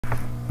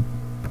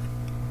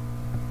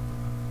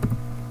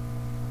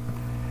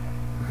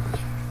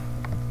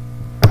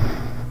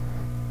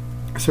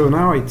So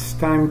now it's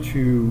time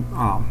to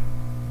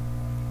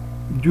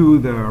do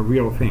the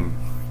real thing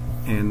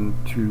and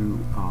to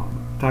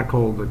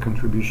tackle the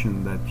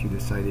contribution that you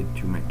decided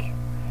to make.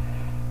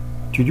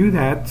 To do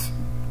that,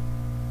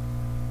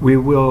 we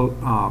will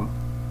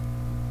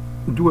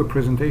do a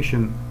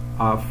presentation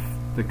of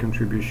the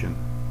contribution.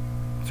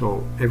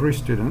 So every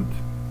student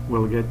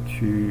will get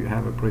to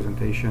have a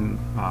presentation,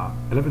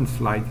 11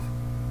 slides,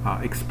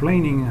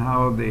 explaining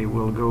how they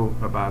will go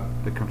about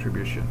the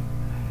contribution.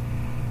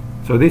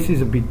 So this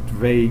is a bit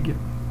vague,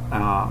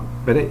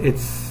 but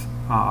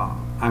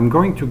I'm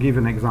going to give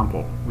an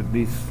example with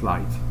these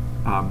slides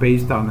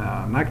based on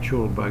an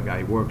actual bug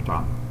I worked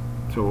on.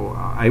 So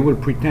I will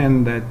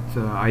pretend that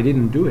I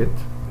didn't do it,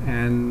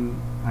 and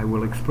I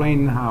will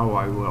explain how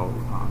I will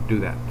do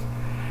that.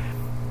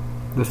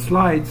 The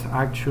slides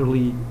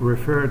actually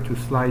refer to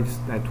slides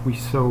that we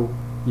saw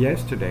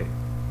yesterday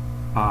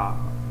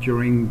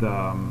during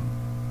the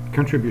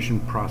contribution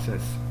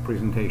process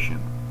presentation.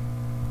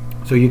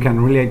 So you can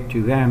relate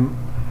to them,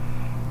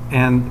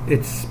 and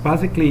it's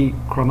basically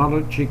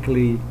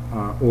chronologically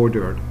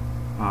ordered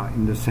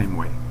in the same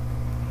way.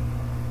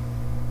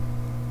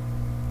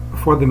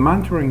 For the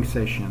mentoring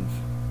sessions,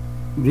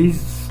 these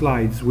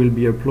slides will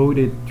be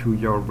uploaded to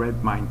your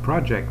RedMind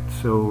project,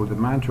 so the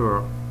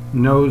mentor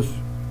knows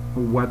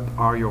what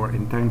are your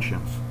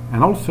intentions.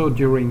 And also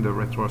during the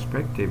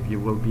retrospective, you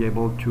will be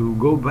able to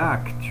go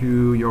back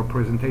to your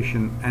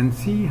presentation and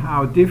see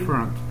how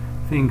different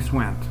things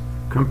went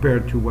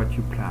compared to what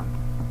you planned.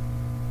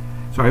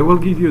 So I will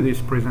give you this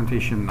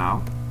presentation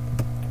now,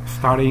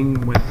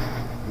 starting with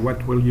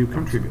what will you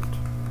contribute.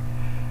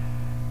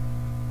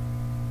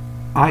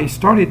 I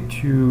started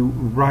to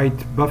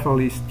write buffer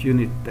list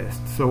unit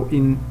tests. So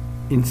in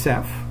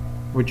ceph,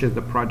 which is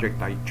the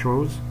project I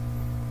chose,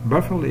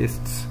 buffer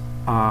lists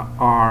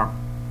are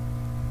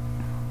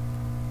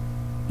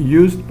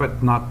used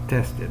but not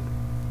tested.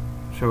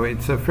 So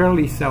it's a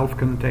fairly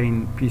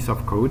self-contained piece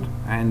of code,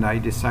 and I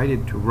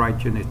decided to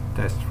write unit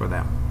tests for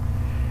them.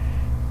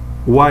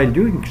 While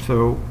doing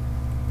so,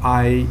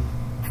 I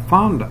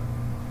found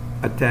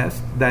a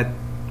test that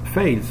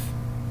fails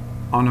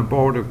on a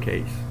border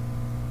case.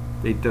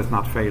 It does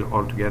not fail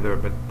altogether,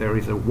 but there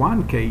is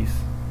one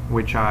case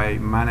which I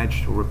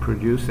managed to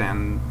reproduce,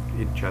 and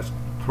it just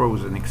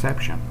throws an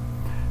exception.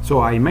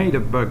 So I made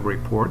a bug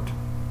report,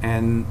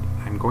 and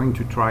I'm going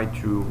to try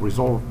to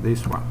resolve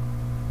this one.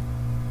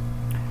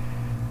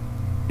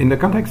 In the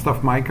context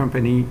of my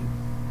company,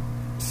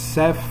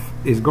 ceph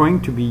is going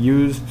to be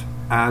used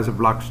as a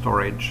block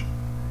storage.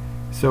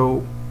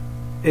 So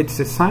it's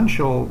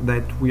essential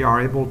that we are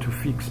able to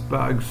fix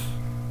bugs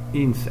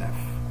in ceph,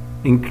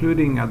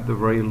 including at the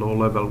very low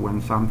level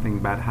when something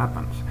bad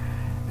happens.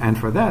 And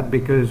for that,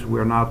 because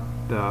we're not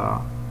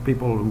the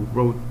people who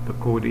wrote the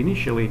code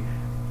initially,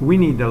 we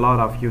need a lot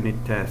of unit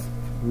tests.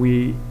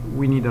 We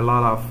need a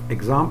lot of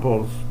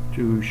examples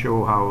to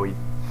show how it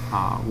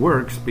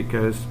works,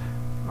 because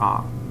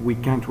we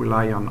can't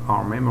rely on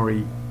our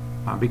memory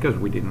because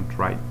we didn't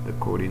write the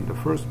code in the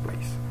first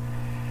place.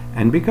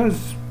 And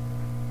because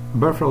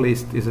buffer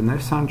list is an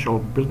essential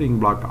building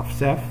block of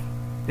ceph,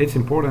 it's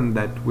important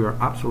that we're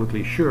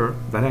absolutely sure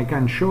that I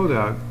can show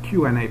the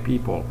Q&A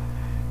people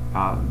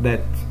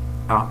that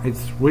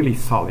it's really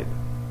solid.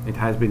 It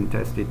has been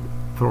tested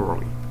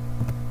thoroughly.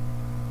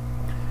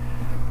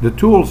 The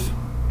tools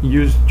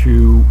used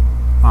to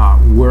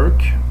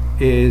work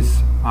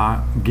is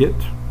Git,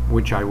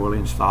 which I will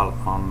install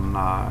on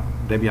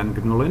Debian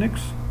GNU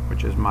Linux,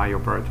 which is my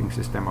operating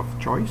system of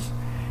choice.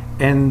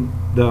 And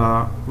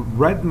the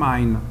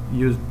RedMind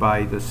used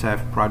by the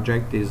ceph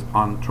project is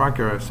on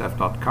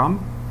trackerceph.com.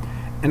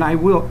 And I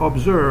will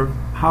observe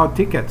how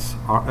tickets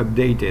are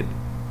updated,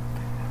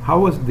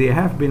 they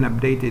have been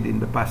updated in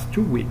the past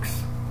 2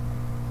 weeks.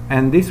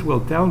 And this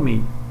will tell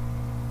me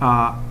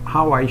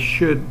how I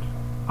should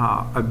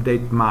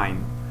update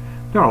mine.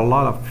 There are a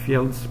lot of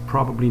fields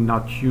probably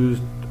not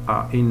used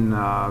in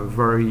a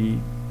very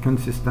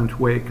consistent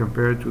way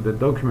compared to the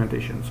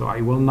documentation. So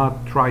I will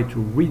not try to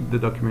read the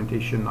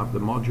documentation of the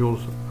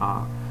modules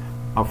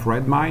of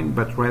RedMind,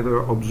 but rather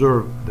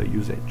observe the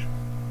usage.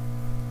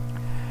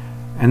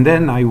 And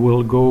then I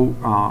will go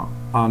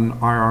on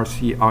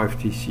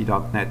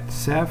irc-rftc.net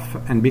ceph,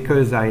 and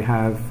because I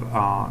have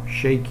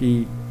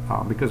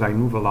because I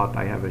move a lot,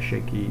 I have a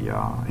shaky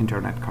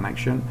internet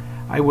connection,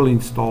 I will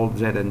install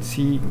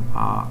ZNC,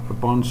 a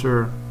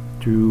bouncer,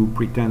 to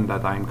pretend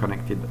that I'm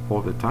connected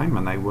all the time,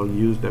 and I will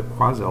use the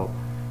Quasel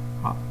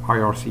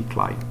IRC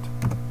client.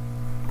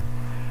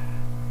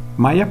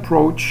 My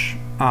approach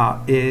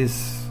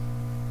is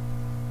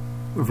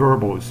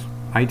verbose.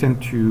 I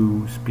tend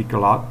to speak a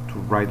lot, to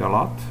write a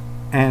lot,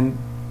 and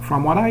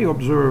from what I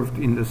observed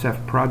in the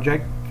ceph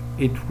project,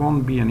 it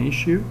won't be an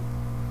issue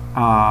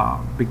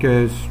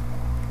because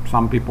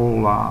some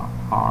people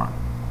are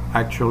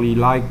actually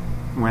like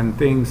when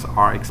things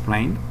are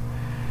explained.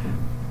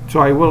 So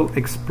I will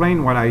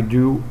explain what I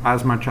do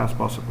as much as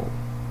possible.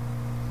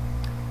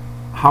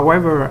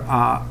 However,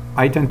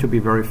 I tend to be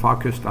very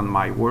focused on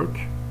my work,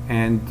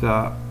 and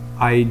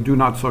I do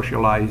not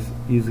socialize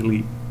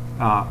easily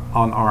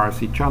on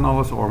RRC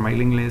channels or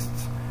mailing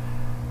lists.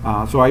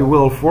 So I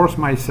will force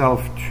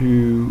myself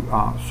to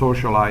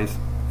socialize,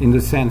 in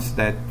the sense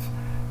that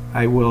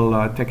I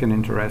will take an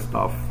interest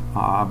of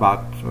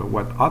about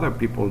what other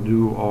people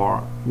do,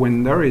 or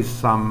when there is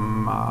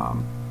some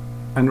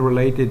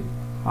unrelated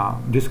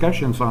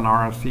discussions on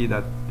RRC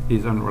that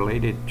is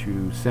unrelated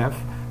to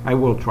ceph, I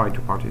will try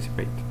to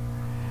participate.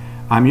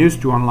 I'm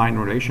used to online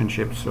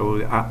relationships,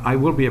 so I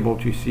will be able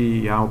to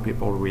see how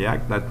people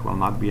react. That will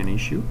not be an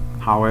issue.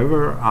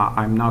 However,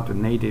 I'm not a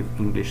native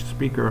English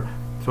speaker,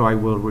 so I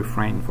will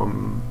refrain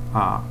from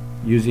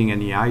using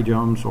any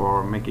idioms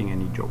or making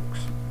any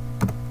jokes.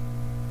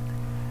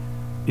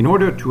 In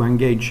order to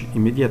engage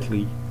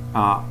immediately,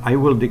 I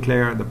will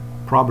declare the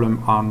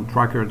problem on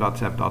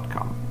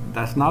tracker.ceph.com.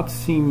 Does not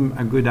seem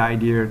a good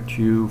idea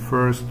to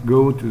first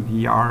go to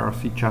the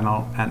RRC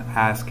channel and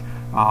ask,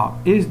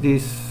 is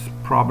this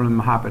problem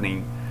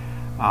happening?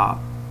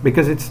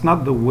 Because it's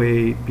not the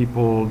way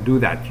people do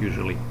that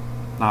usually.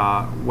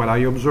 What I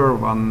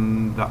observe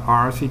on the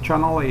RRC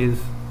channel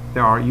is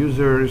there are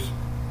users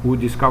who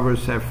discover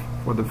ceph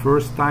for the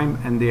first time,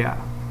 and they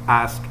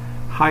ask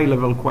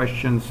high-level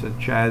questions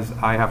such as,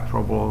 I have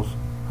troubles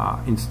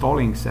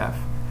installing ceph,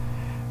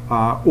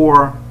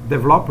 or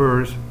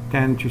developers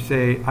tend to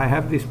say, I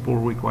have this pull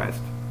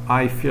request,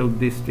 I filled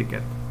this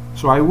ticket.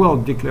 So I will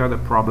declare the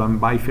problem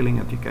by filling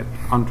a ticket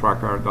on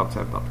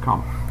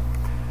tracker.ceph.com.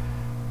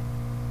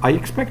 I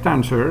expect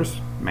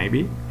answers,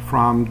 maybe,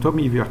 from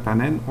Tommy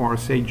Virtanen or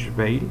Sage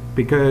Veil,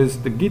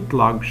 because the Git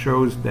log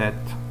shows that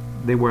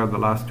they were the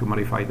last to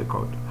modify the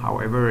code.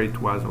 However,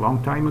 it was a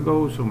long time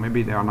ago, so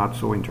maybe they are not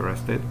so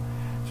interested.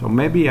 So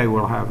maybe I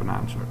will have an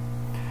answer.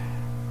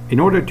 In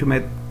order to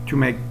make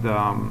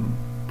the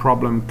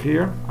problem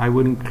clear, I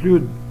will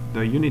include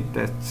the unit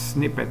test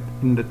snippet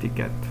in the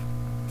ticket.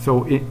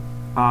 So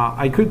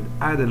I could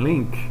add a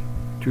link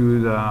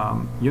to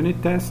the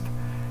unit test,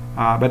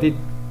 but it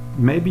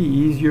may be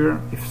easier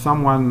if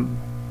someone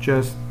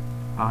just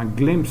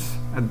glimpses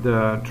at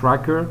the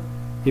tracker.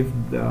 If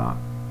the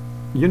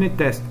unit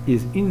test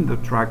is in the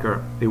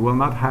tracker, they will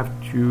not have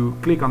to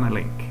click on a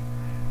link.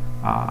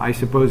 I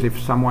suppose if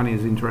someone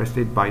is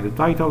interested by the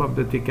title of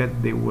the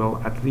ticket, they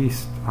will at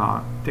least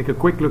take a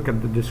quick look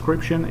at the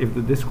description. If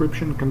the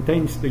description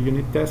contains the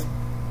unit test,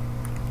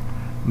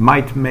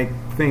 might make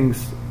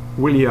things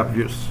really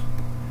obvious.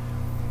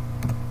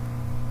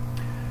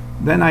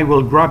 Then I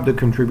will grab the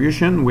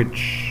contribution,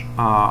 which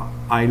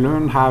I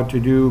learned how to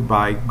do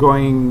by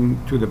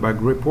going to the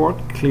bug report,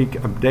 click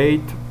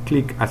update,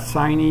 click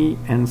assignee,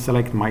 and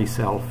select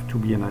myself to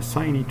be an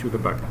assignee to the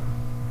bug.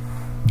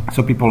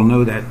 So people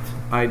know that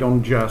I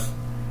don't just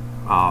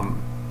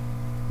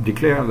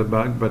declare the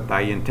bug, but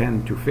I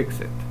intend to fix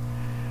it.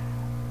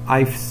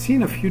 I've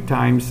seen a few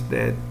times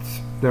that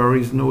there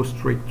is no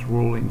strict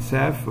rule in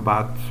ceph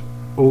about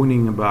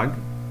owning a bug,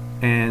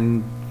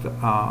 and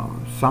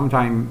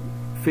sometimes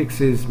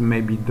fixes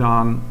may be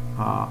done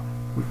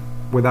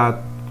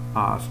without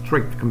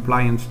strict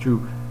compliance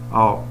to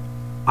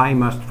I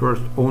must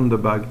first own the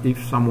bug.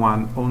 If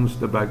someone owns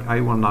the bug,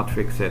 I will not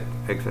fix it,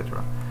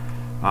 etc.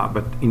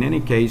 But in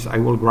any case, I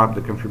will grab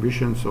the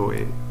contribution, so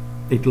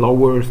it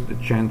lowers the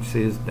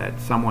chances that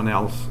someone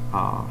else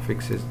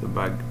fixes the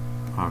bug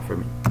for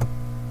me.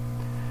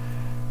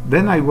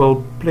 Then I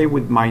will play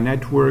with my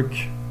network.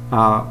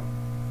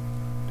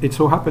 It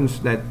so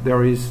happens that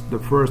there is the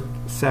first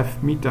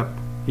ceph meetup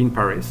in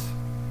Paris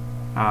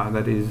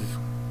that is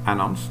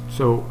announced.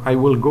 So I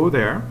will go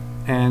there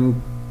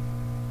and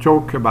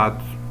talk about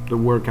the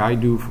work I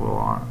do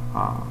for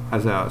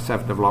as a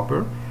ceph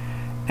developer,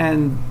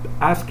 and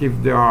ask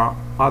if there are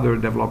other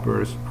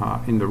developers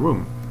in the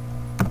room.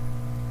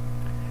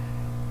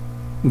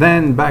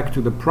 Then back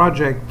to the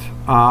project.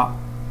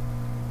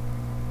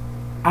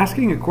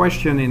 Asking a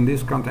question in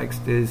this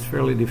context is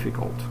fairly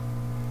difficult,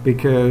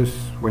 because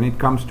when it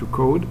comes to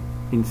code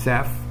in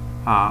ceph,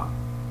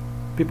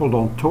 people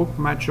don't talk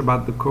much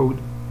about the code.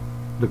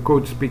 The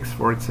code speaks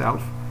for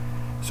itself.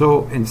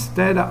 So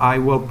instead, I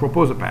will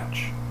propose a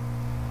patch.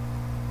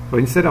 So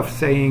instead of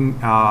saying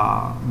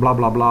blah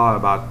blah blah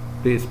about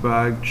this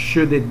bug,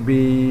 should it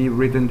be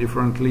written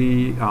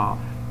differently,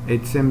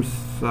 it seems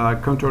a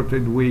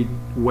counterintuitive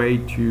way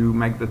to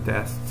make the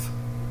tests,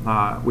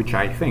 which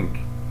I think.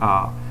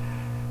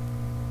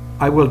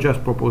 I will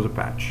just propose a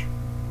patch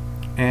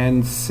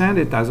and send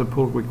it as a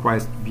pull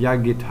request via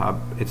GitHub.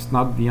 It's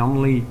not the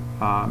only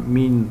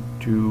mean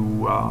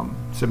to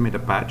submit a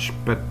patch,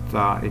 but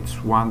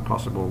it's one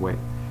possible way.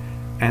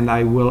 And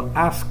I will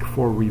ask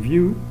for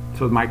review.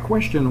 So my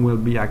question will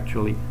be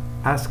actually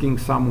asking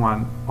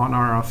someone on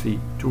RRC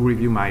to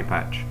review my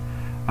patch.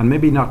 And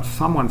maybe not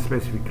someone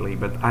specifically,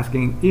 but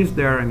asking, is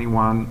there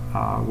anyone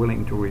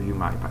willing to review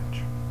my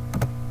patch?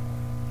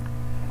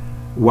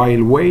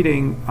 While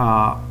waiting,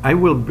 I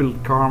will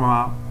build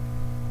karma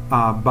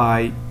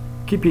by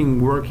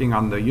keeping working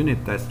on the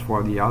unit test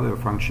for the other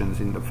functions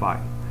in the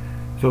file.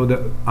 So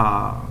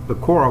the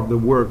core of the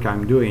work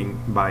I'm doing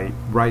by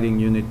writing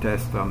unit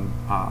tests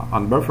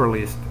on buffer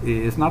list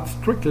is not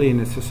strictly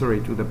necessary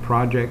to the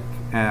project.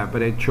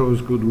 but it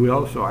shows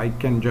goodwill, so I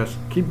can just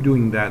keep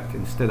doing that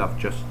instead of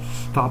just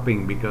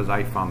stopping because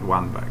I found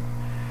one bug.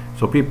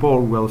 So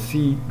people will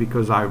see,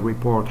 because I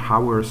report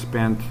hours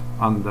spent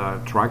on the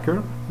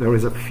tracker, there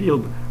is a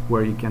field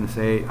where you can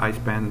say I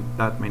spent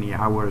that many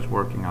hours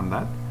working on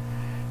that.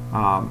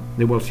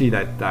 They will see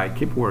that I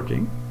keep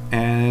working,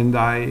 and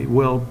I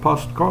will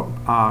post code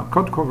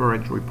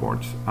coverage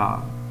reports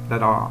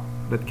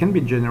that can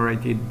be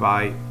generated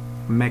by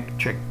make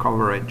check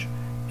coverage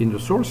in the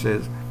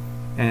sources,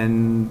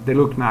 and they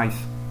look nice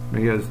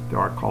because there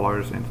are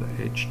colors in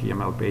the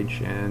HTML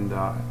page, and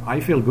I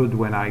feel good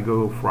when I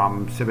go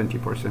from 70%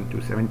 to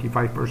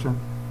 75%.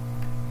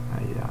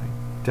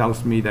 It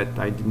tells me that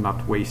I did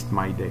not waste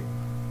my day.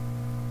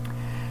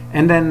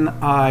 And then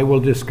I will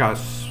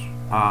discuss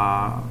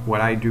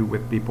what I do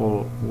with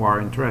people who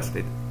are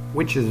interested,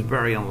 which is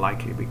very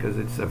unlikely because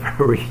it's a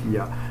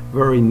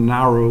very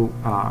narrow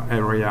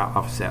area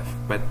of ceph,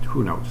 but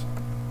who knows.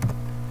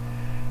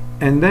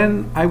 And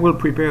then I will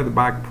prepare the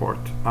backport.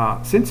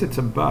 Since it's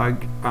a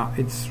bug,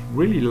 it's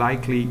really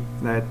likely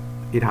that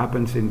it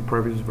happens in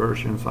previous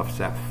versions of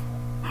ceph.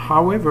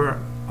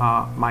 However,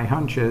 my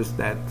hunch is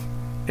that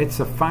it's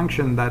a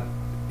function that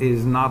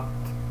is not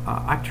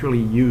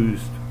actually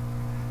used.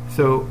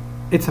 So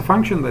it's a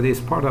function that is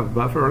part of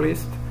buffer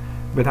list,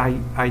 but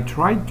I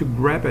tried to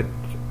grab it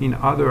in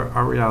other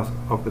areas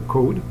of the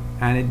code,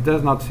 and it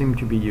does not seem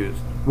to be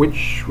used,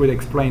 which would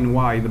explain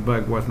why the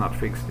bug was not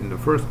fixed in the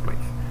first place.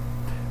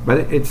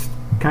 But it's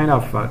kind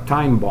of a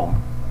time bomb.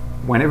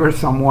 Whenever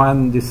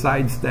someone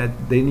decides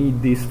that they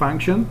need this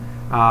function,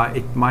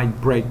 it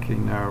might break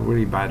in a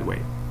really bad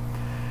way.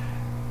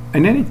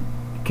 In any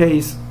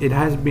case, it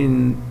has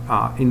been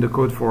in the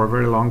code for a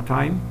very long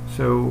time,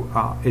 so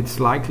it's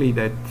likely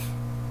that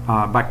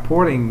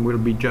backporting will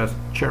be just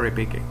cherry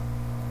picking.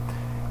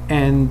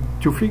 And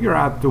to figure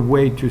out the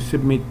way to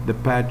submit the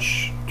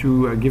patch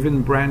to a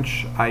given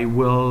branch, I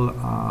will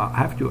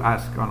have to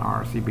ask on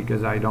RC,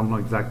 because I don't know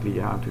exactly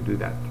how to do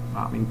that.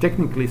 I mean,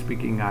 technically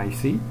speaking, I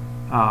see,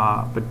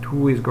 but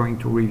who is going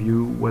to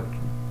review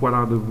what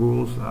are the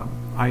rules?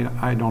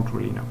 I don't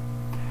really know.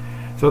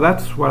 So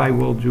that's what I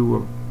will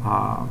do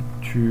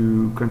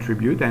to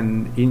contribute,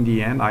 and in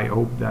the end, I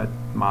hope that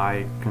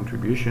my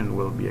contribution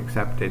will be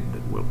accepted,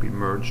 will be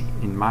merged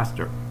in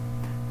master.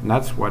 And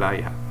that's what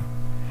I have.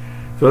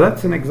 So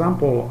that's an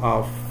example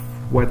of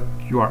what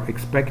you are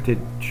expected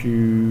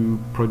to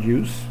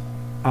produce.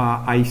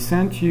 I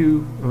sent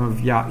you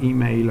via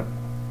email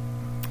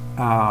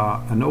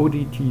an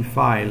ODT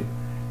file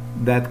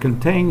that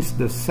contains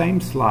the same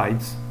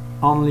slides,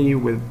 only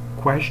with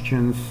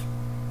questions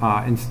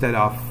instead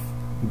of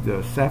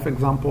the ceph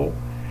example,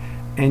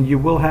 and you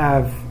will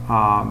have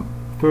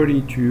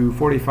 30 to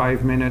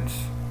 45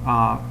 minutes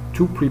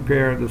to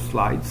prepare the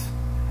slides,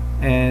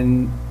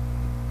 and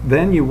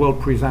then you will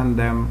present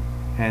them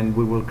and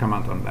we will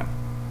comment on them.